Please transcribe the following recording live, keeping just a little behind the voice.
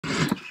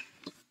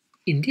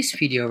In this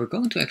video, we're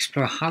going to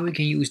explore how we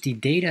can use the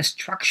data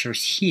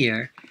structures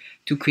here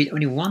to create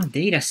only one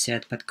data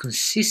set, but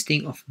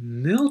consisting of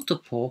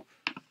multiple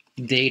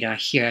data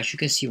here. As you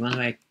can see,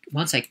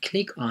 once I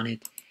click on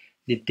it,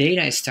 the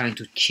data is starting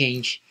to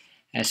change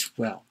as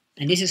well.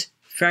 And this is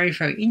very,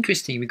 very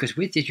interesting because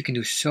with this you can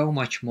do so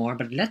much more,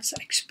 but let's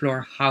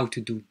explore how to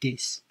do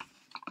this.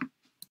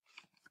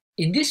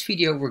 In this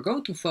video, we're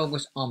going to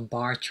focus on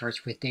bar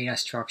charts with data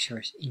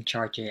structures in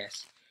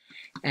Chart.js.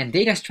 And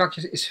data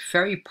structures is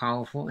very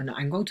powerful, and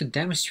I'm going to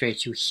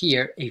demonstrate you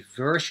here a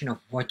version of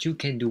what you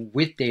can do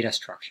with data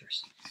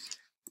structures.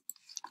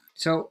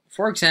 So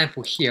for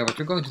example here, what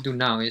we're going to do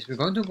now is we're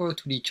going to go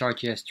to the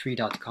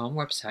chartjs3.com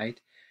website,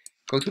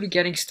 go to the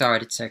getting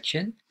started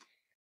section,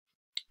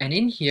 and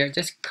in here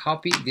just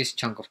copy this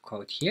chunk of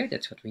code here.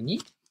 That's what we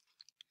need.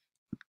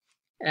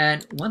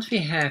 And once we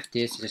have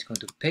this, I'm just going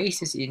to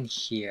paste this in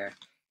here,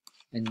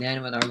 and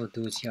then what I will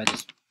do is here I'll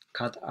just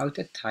cut out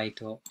the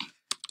title,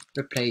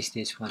 replace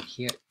this one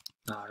here.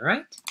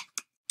 Alright,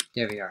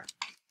 there we are.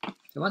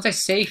 So once I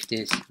save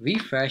this,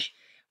 refresh,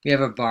 we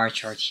have a bar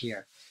chart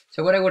here.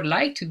 So what I would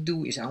like to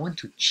do is I want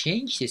to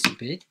change this a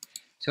bit.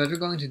 So what we're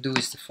going to do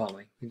is the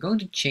following. We're going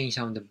to change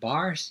some of the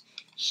bars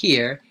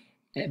here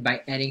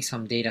by adding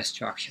some data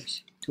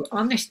structures. To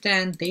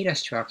understand data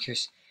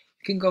structures,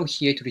 you can go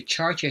here to the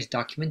Chartjs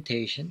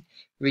documentation.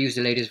 We use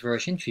the latest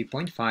version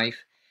 3.5.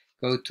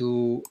 Go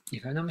to,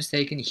 if I'm not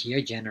mistaken,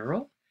 here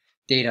general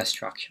data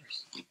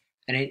structures.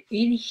 And then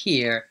in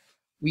here,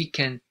 we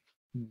can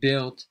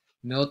build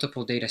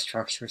multiple data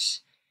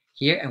structures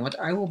here. And what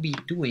I will be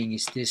doing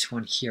is this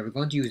one here. We're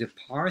going to use the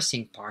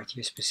parsing part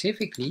here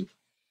specifically.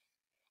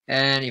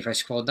 And if I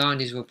scroll down,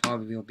 this will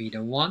probably be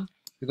the one.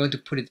 We're going to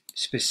put it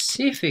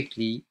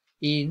specifically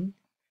in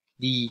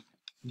the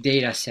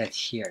data set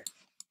here.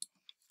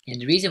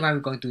 And the reason why we're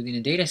going to do it in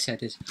a data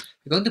set is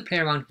we're going to play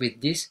around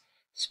with this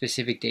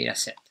specific data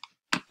set.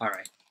 All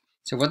right.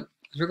 So what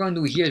we're going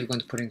to do here is we're going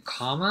to put in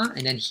comma,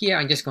 and then here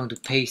I'm just going to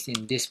paste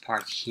in this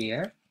part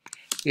here.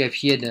 We have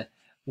here the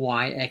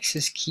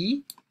y-axis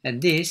key,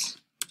 and this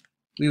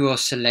we will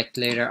select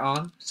later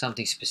on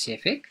something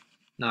specific.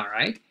 All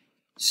right.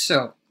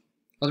 So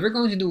what we're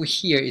going to do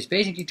here is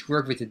basically to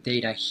work with the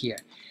data here.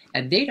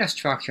 And data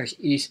structures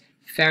is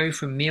very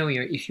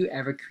familiar if you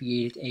ever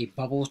created a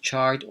bubble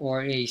chart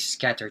or a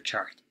scatter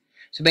chart.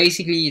 So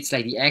basically it's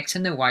like the x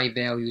and the y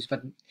values,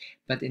 but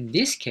in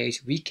this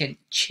case we can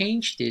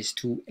change this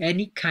to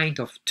any kind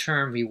of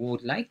term we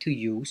would like to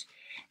use,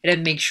 and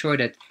then make sure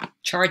that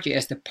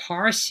Chartjs the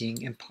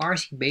parsing, and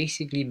parsing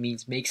basically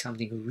means make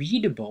something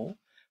readable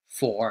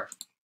for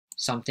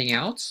something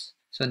else.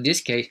 So in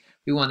this case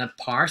we want to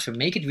parse or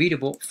make it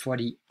readable for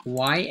the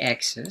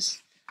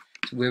y-axis,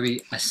 where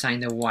we assign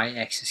the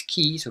y-axis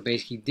key. So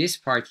basically this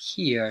part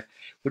here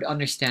would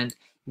understand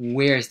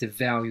where is the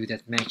value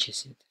that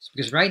matches it.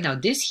 Because right now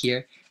this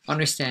here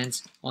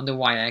understands on the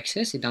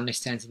y-axis, it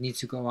understands it needs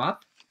to go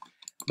up.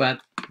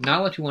 But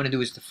now what we want to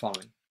do is the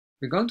following.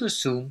 We're going to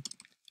assume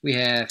we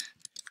have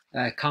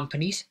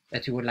companies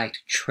that we would like to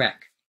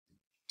track.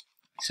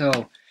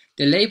 So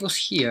the labels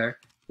here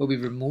will be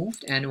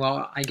removed, and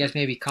well, I guess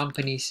maybe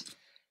companies,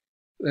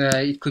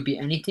 it could be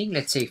anything.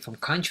 Let's say from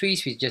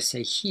countries, we just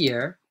say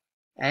here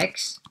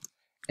X,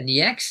 and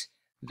the X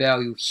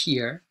value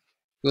here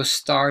will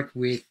start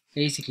with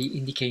basically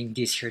indicating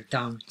this here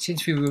down.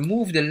 Since we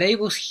remove the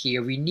labels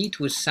here, we need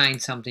to assign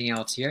something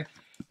else here.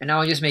 And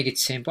I'll just make it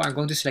simple. I'm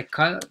going to select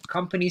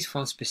companies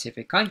from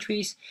specific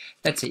countries.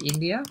 Let's say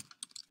India.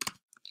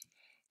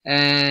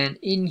 And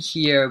in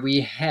here we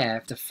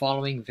have the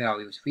following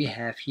values. We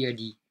have here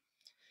the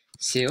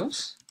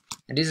sales.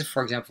 And this is,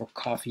 for example,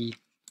 coffee.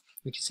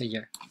 We can say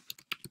here,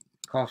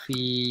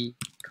 coffee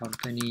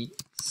company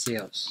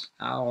sales,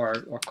 or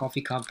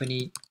coffee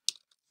company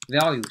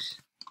values.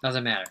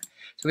 Doesn't matter.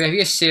 So we have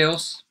here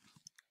sales.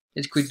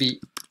 It could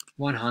be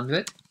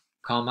 100,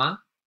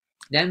 comma.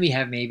 Then we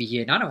have maybe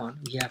here another one.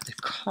 We have the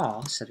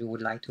cost that we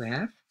would like to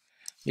have.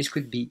 This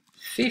could be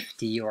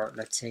 50, or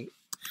let's say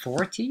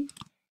 40.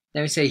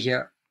 Then we say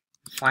here,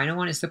 final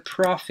one is the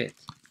profit.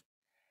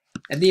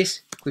 And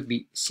this could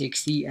be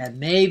 60, and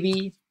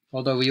maybe,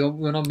 although we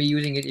will not be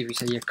using it, if we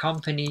say here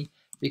company,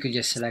 we could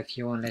just select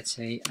here one, let's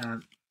say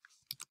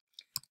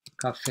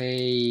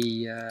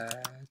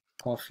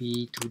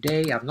coffee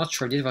today. I'm not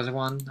sure this was the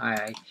one,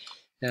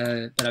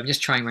 but I'm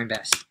just trying my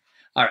best.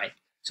 All right,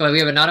 so we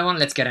have another one.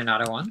 Let's get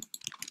another one.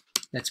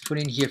 Let's put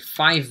in here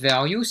 5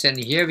 values,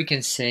 and here we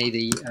can say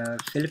the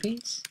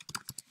Philippines.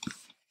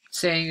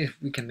 Saying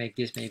we can make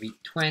this maybe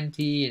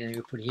 20, and then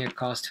we put here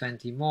cost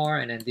 20 more,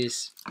 and then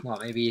this, well,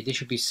 maybe this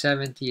should be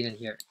 70, and then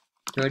here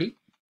 30.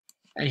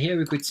 And here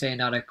we could say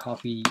another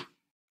coffee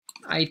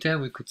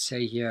item. We could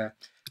say here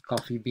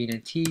coffee bean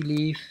and tea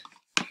leaf.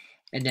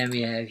 And then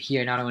we have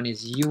here another one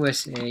is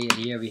USA, and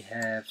here we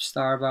have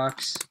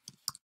Starbucks.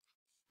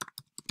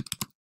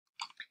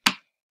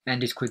 And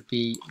this could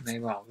be,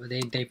 well,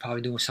 they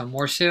probably do some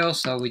more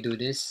sales, so we do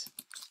this.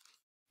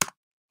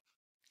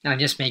 I'm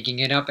just making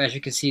it up. As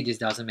you can see, this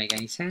doesn't make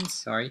any sense,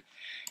 sorry.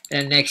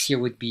 And next here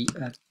would be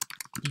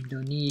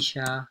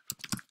Indonesia,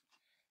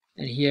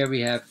 And here we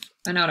have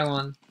another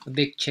one, a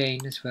big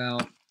chain as well.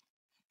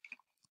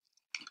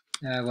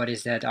 What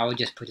is that? I will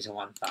just put this on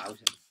 1000.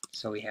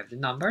 So we have the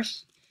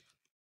numbers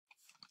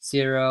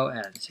 0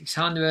 and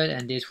 600,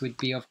 and this would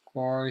be, of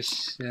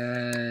course,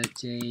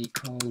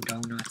 J-Co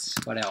Donuts.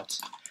 What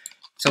else?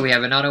 So we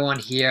have another one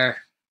here.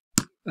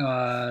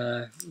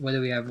 What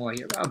do we have more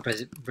here? Oh,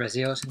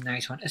 Brazil is a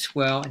nice one as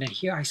well. And then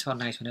here I saw a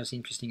nice one that was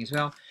interesting as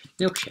well.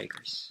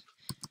 Milkshakers.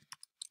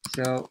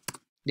 So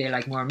they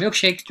like more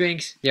milkshake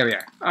drinks. There we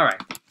are. All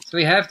right. So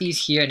we have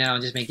these here. Now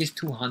I'll just make this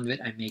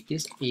 200. I make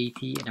this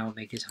 80, and I will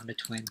make this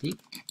 120.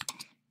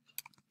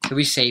 So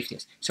we save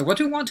this. So what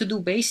we want to do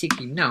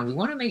basically now, we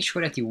want to make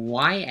sure that the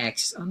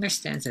y-axis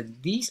understands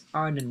that these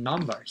are the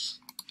numbers.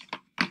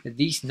 That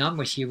these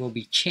numbers here will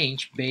be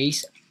changed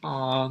based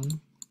on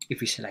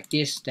if we select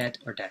this, that,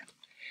 or that.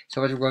 So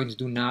what we're going to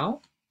do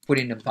now, put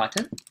in a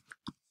button.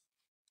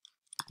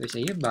 So we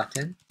say here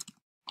button.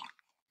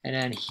 And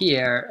then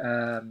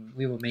here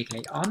we will make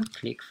an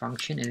onClick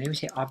function, and then we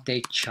say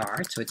update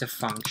chart. So it's a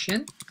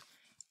function.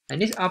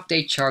 And this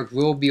update chart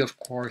will be, of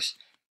course,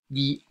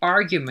 the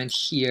argument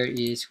here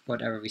is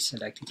whatever we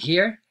selected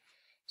here.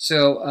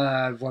 So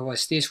what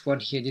was this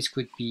one here? This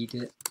could be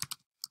the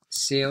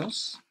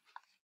sales.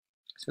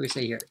 So we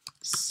say here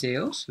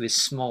sales with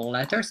small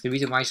letters. The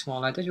reason why small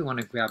letters, we want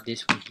to grab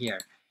this one here.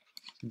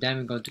 Then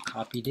we're going to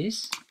copy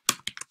this.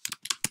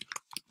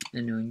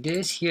 And doing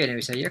this here, then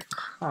we say here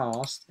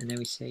cost, and then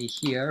we say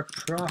here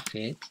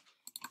profit.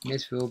 And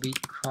this will be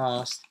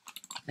cost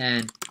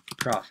and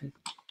profit.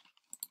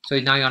 So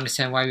now you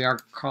understand why we are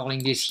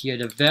calling this here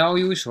the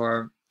values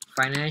or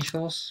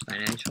financials.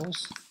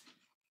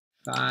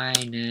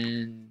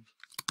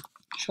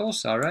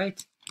 All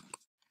right.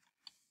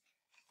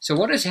 So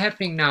what is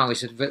happening now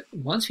is that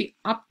once we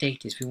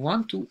update this, we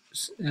want to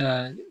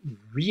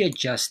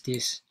readjust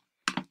this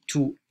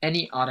to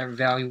any other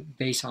value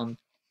based on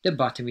the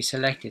button we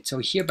selected. So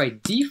here by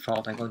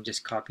default, I'm going to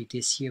just copy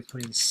this here,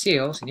 put in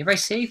sales. And if I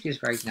save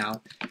this right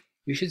now,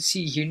 you should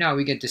see here now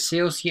we get the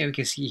sales here. We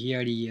can see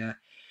here the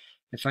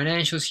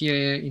financials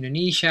here,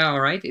 Indonesia. All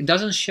right. It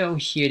doesn't show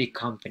here the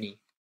company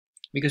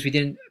because we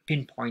didn't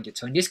pinpoint it.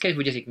 So in this case,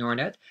 we just ignore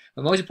that.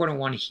 The most important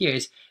one here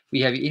is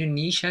we have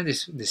Indonesia.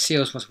 The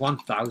sales was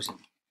 1000.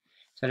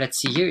 So let's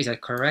see here. Is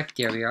that correct?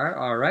 There we are.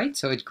 All right.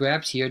 So it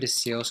grabs here the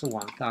sales of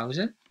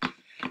 1000.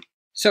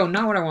 So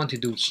now what I want to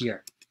do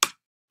here.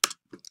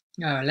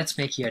 Let's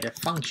make here the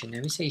function,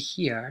 and we say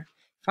here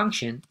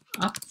function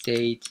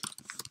update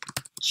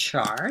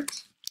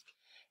chart,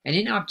 and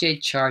in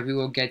update chart we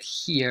will get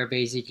here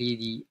basically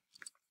the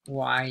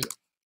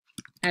y-axis.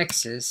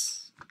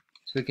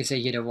 So we can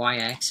say here the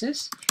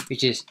y-axis,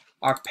 which is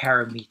our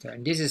parameter,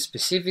 and this is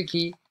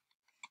specifically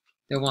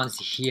the ones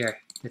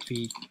here that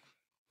we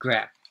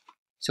grab.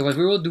 So what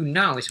we will do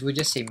now is we'll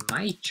just say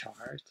my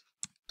chart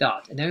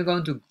dot, and then we're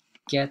going to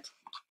get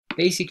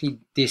basically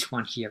this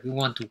one here. We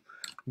want to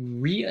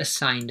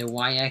reassign the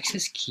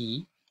y-axis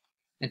key,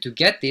 and to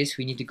get this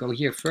we need to go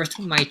here first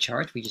to my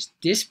chart, which is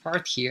this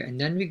part here,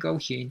 and then we go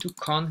here into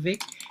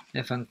config,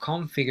 and from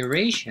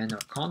configuration or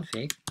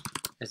config,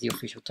 that's the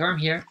official term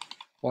here,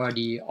 or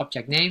the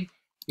object name,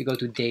 we go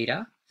to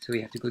data. So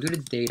we have to go to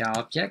the data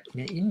object,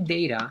 and in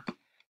data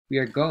we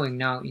are going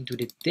now into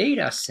the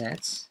data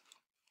sets,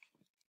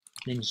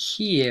 and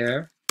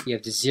here we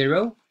have the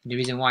 0, and the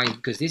reason why is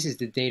because this is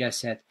the data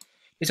set.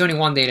 It's only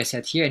one data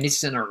set here, and this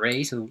is an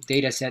array, so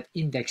data set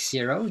index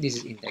 0, this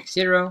is index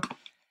 0,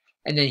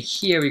 and then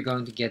here we're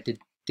going to get the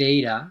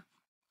data.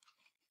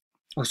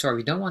 Oh, sorry,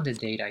 we don't want the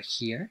data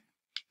here,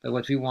 but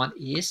what we want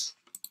is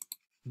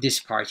this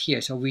part here.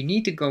 So we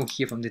need to go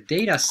here from the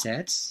data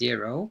set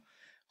 0,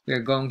 we're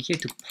going here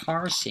to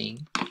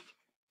parsing,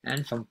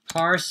 and from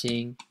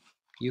parsing,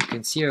 you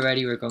can see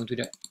already we're going to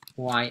the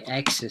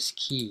y-axis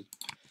key.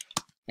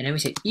 And then we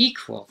say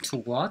equal to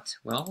what?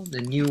 Well,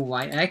 the new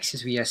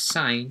y-axis we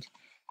assigned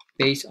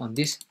based on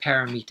this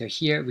parameter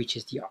here, which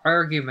is the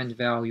argument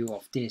value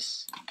of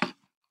this.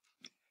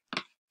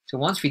 So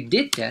once we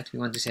did that, we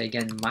want to say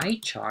again my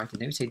chart, and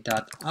then we say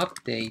dot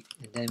update,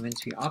 and then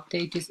once we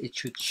update this, it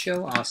should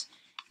show us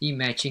the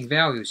matching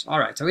values. All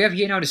right, so we have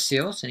here now the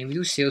sales, and if we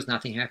do sales,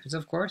 nothing happens,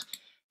 of course.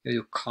 We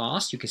do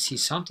cost, you can see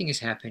something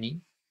is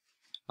happening.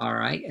 All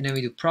right, and then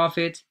we do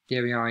profit,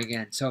 there we are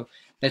again. So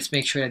let's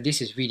make sure that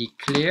this is really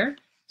clear.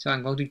 So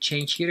I'm going to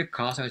change here the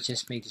cost. I'll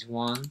just make this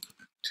 1,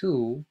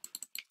 2,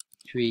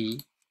 3,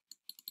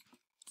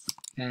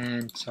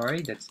 and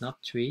sorry, that's not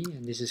 3,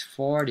 and this is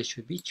 4, this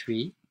should be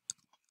 3,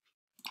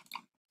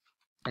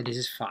 and this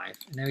is 5.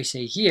 And then we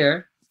say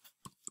here,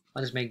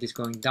 I'll just make this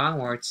going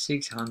downwards,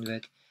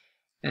 600,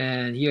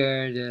 and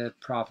here the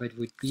profit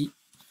would be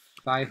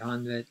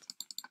 500,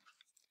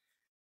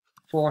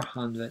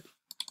 400,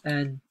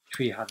 and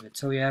 300.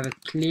 So we have a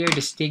clear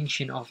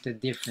distinction of the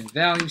different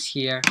values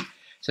here.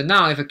 So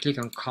now if I click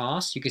on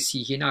cost, you can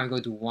see here now I go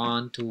to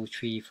 1, 2,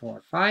 3,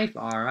 4, 5,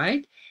 all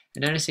right,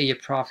 and then I say your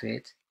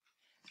profit,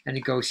 and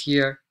it goes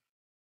here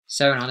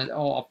 700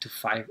 all up to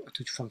 5,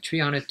 from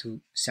 300 to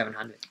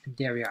 700, and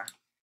there we are.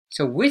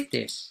 So with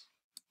this,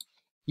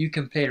 you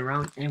can play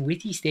around, and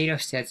with these data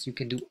sets you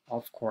can do,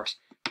 of course,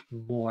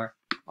 more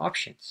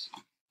options.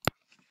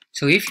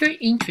 So if you're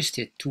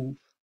interested to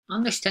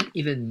understand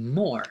even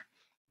more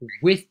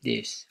with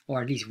this,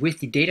 or at least with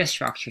the data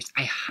structures,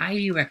 I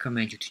highly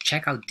recommend you to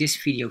check out this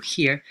video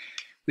here,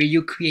 where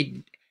you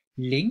create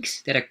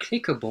links that are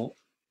clickable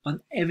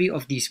on every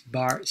of these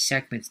bar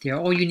segments. They are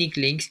all unique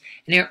links,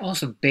 and they're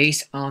also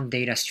based on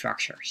data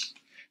structures.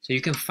 So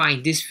you can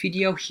find this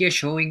video here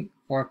showing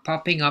or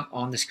popping up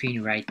on the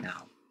screen right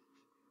now.